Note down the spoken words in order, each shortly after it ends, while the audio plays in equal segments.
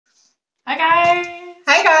Hi guys!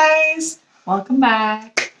 Hi guys! Welcome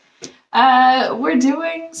back. We're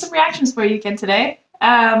doing some reactions for you again today.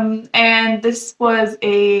 And this was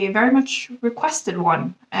a very much requested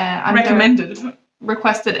one.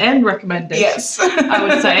 Requested and recommended. Yes. I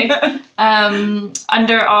would say.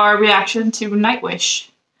 Under our reaction to Nightwish.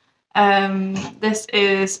 This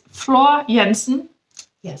is Jansen.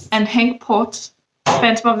 Yes. And Henk Port,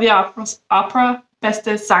 Phantom of the Opera, Beste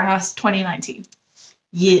Zangers 2019.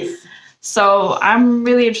 Yes. So I'm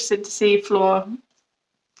really interested to see Floor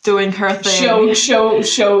doing her thing.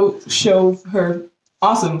 Show her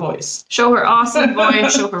awesome voice. Show her awesome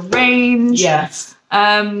voice, show her range. Yes.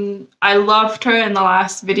 I loved her in the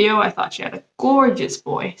last video. I thought she had a gorgeous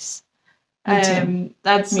voice. Me too.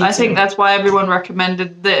 I think that's why everyone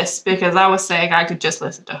recommended this, because I was saying I could just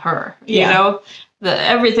listen to her. You know?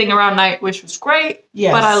 Everything around Nightwish was great,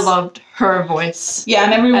 but I loved her voice. Yeah,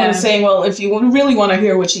 and everyone was saying, well, if you really want to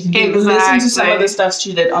hear what she can do, listen to some of the stuff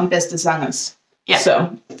she did on Beste Zangers. Yeah.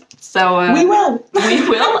 So we will. We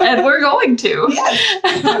will, and we're going to.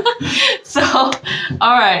 Yes. So,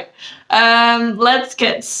 all right. Let's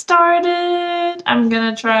get started. I'm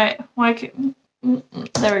gonna try. There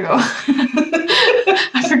we go.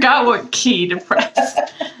 I forgot what key to press.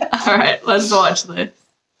 All right, let's watch this.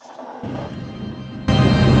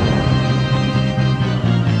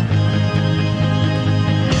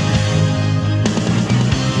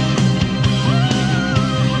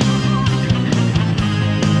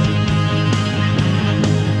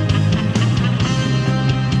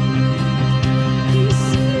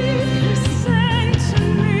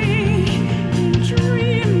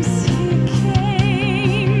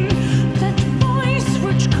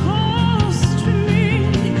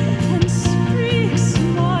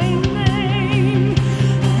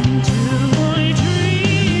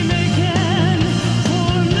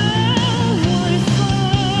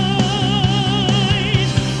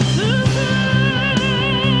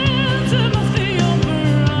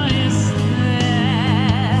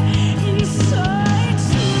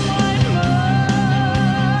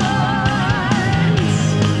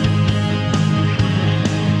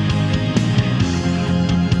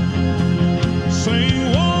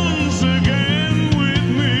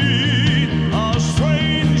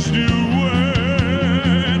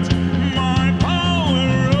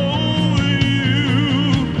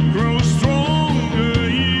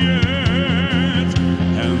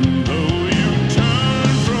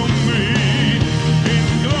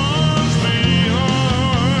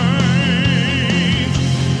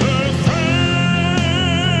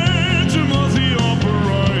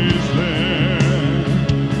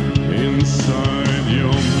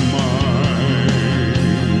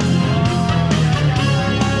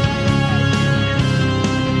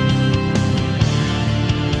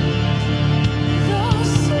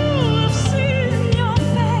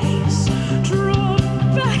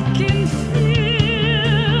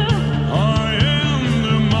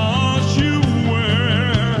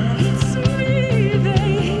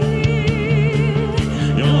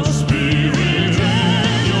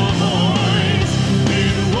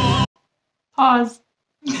 Pause.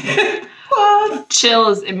 Pause.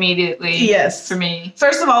 Chills immediately. Yes. For me.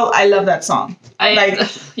 First of all, I love that song.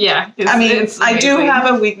 Yeah. I do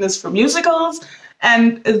have a weakness for musicals,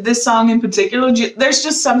 and this song in particular, there's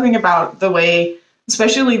just something about the way,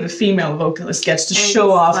 especially the female vocalist gets to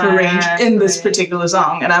show off her range in this particular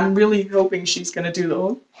song, and I'm really hoping she's gonna do the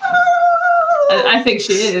whole. I think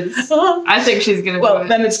she is. I think she's gonna. Well,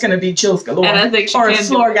 then it's gonna be Chills Galore. And I think she or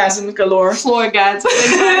Floorgasms Galore. Floorgasms.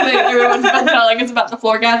 Exactly. Everyone's been telling us about the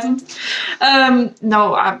floorgasms.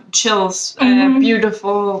 No, Chills.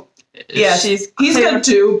 Beautiful. Yeah, he's good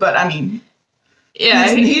too, but I mean,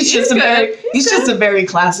 yeah, he's just a very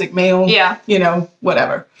classic male. Yeah, you know,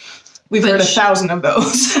 whatever. We've heard 1,000 of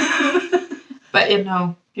those. But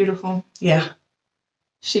beautiful. Yeah,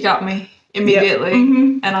 she got me immediately,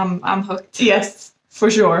 and I'm hooked. Yes, for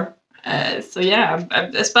sure. So yeah,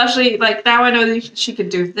 especially now I know that she could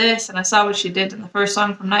do this, and I saw what she did in the first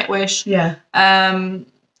song from Nightwish. Yeah.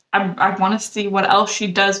 I want to see what else she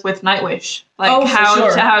does with Nightwish,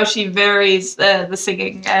 how she varies the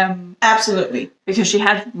singing. Absolutely, because she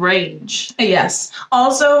has range. Yes.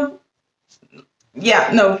 Also,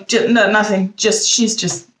 yeah, nothing. She's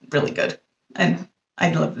just really good, and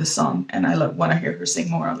I love this song, and I want to hear her sing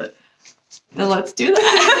more of it. Then let's do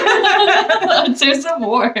that. Let's hear some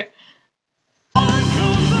more.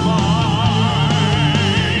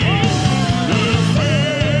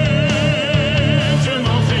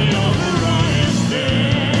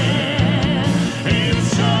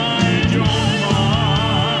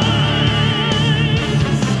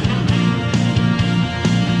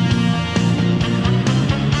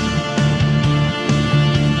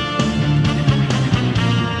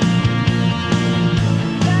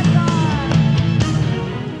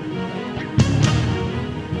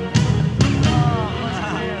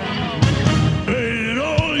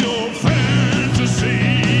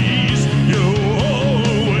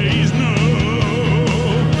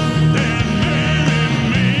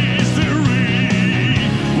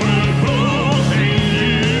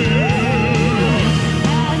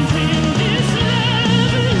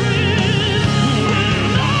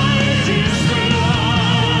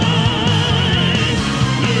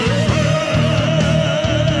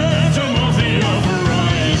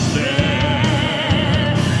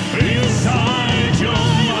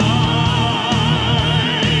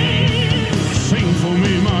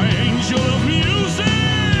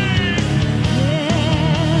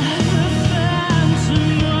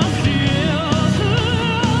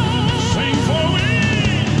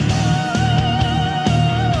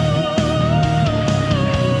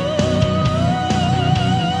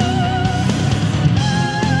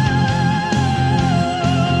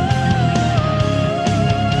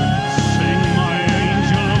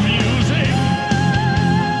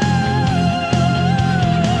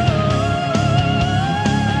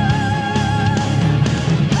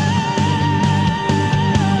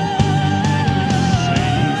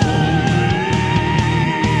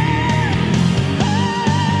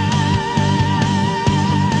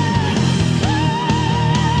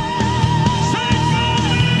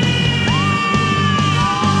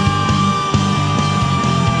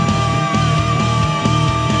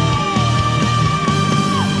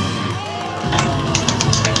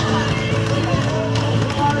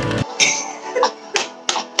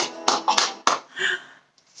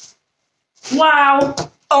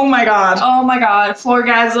 Oh my god. Oh my god.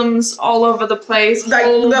 Floorgasms all over the place. Like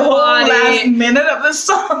the whole last minute of the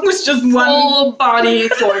song was just one full body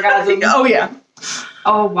floorgasm. Oh yeah.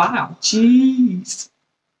 Oh wow. Jeez.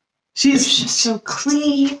 She's just so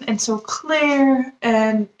clean and so clear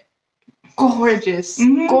and gorgeous.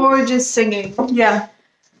 Gorgeous singing. Yeah.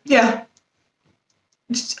 Yeah.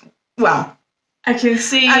 Just, wow. I can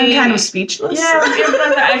see. I'm kind of speechless. Yeah,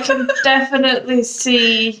 I can definitely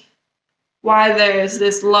see why there's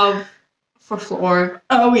this love for Floor.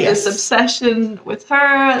 Oh, yes. This obsession with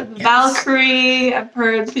her, Valkyrie. I've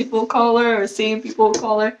heard people call her or seen people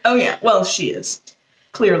call her. Oh, yeah. Well, she is.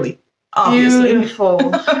 Clearly. Obviously. Beautiful.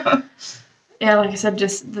 Yeah, like I said,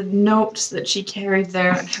 just the notes that she carried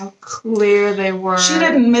there and how clear they were. She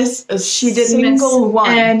didn't miss a single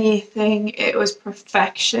one. Anything. It was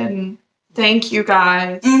perfection. Thank you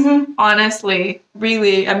guys. Honestly,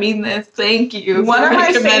 really, I mean this. Thank you. One of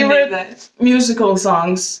my favorite this. musical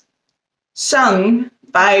songs, sung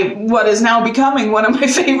by what is now becoming one of my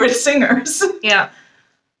favorite singers. Yeah.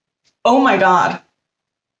 Oh my god.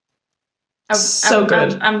 So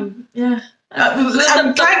good. Yeah.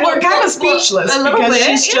 We're kind of speechless because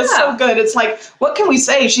she's just so good. It's like, what can we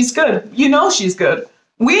say? She's good. You know she's good.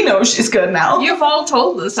 We know she's good now. You've all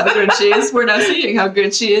told us how good she is. We're now seeing how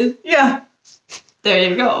good she is. Yeah. There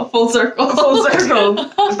you go. Full circle. Full circle.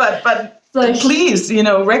 But like, please,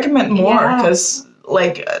 recommend more because,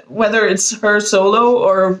 like, whether it's her solo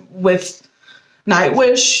or with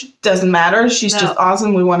Nightwish, doesn't matter. She's just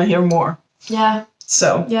awesome. We want to hear more. Yeah.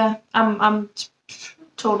 So. Yeah. I'm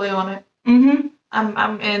totally on it.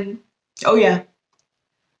 I'm in. Oh yeah.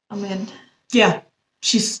 I'm in. Yeah.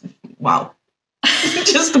 She's wow.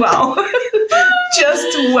 Just wow.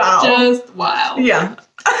 Just wow. Just wow. Yeah.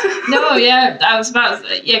 No, yeah, I was about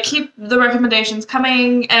to keep the recommendations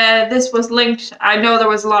coming. This was linked. I know there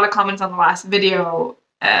was a lot of comments on the last video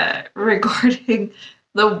regarding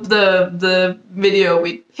the video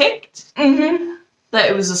we picked. That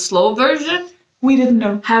it was a slow version. We didn't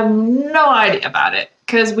know. Have no idea about it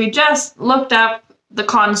because we just looked up the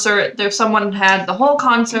concert. There's someone had the whole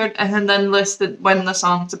concert and then listed when the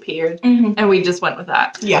songs appeared, and we just went with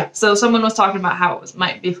that. Yeah. So someone was talking about how it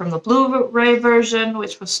might be from the Blu-ray version,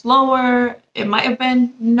 which was slower. It might have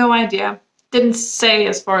been. No idea. Didn't say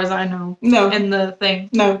as far as I know. No. In the thing.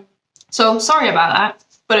 No. So sorry about that.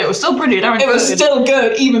 But it was still pretty darn good. It was still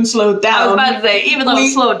good, even slowed down. I was about to say, even though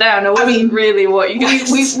it slowed down, it wasn't really what you guys...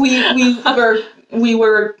 We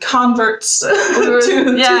were converts to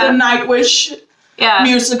the Nightwish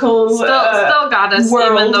musicals. Still got us,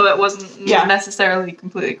 world. even though it wasn't necessarily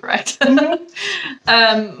completely correct.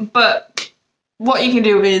 But what you can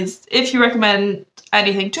do is, if you recommend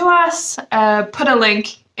anything to us, put a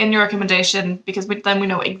link in your recommendation, because then we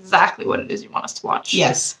know exactly what it is you want us to watch.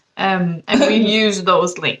 Yes. And we use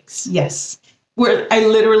those links. Yes. I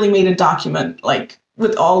literally made a document, like,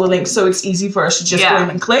 with all the links, so it's easy for us to just go in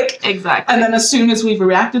and click. Exactly. And then as soon as we've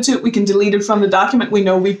reacted to it, we can delete it from the document. We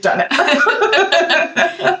know we've done it.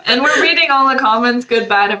 And we're reading all the comments, good,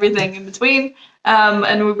 bad, everything in between.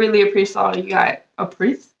 And we really appreciate all you guys.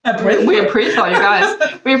 We appreciate all you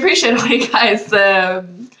guys. We appreciate all you guys,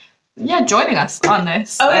 joining us on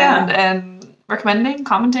this. Oh, yeah. And recommending,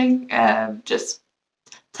 commenting, just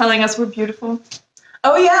telling us we're beautiful.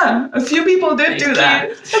 Oh yeah, a few people did do that.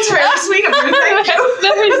 That's very sweet of you. Thank you.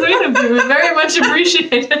 Very sweet of you. We very much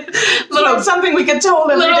appreciate it. Little something we get told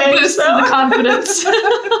every day. Little boost to the confidence.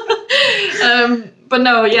 But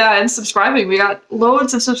no, and subscribing. We got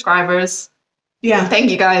loads of subscribers. Yeah. Thank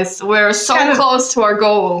you guys. We're so close to our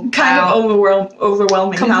goal. Kind of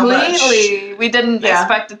overwhelming. Completely. How much. We didn't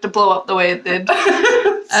expect it to blow up the way it did.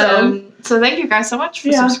 So thank you guys so much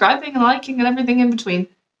for subscribing and liking and everything in between.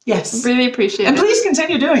 Yes. Really appreciate it. And please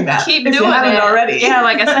continue doing that. Keep if doing you haven't it already. Yeah,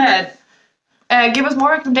 like I said. Give us more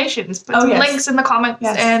recommendations. Put some links in the comments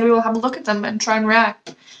and we will have a look at them and try and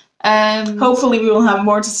react. Hopefully we will have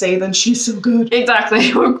more to say than she's so good.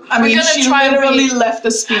 Exactly. We're gonna she literally left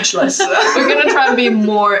us speechless. We're going to try and be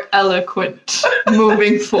more eloquent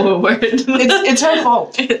moving forward. It's her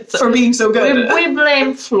fault for being so good. We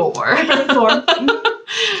blame Floor.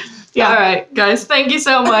 Yeah. All right, guys. Thank you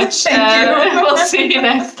so much. Thank you. We'll see you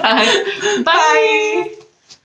next time. Bye.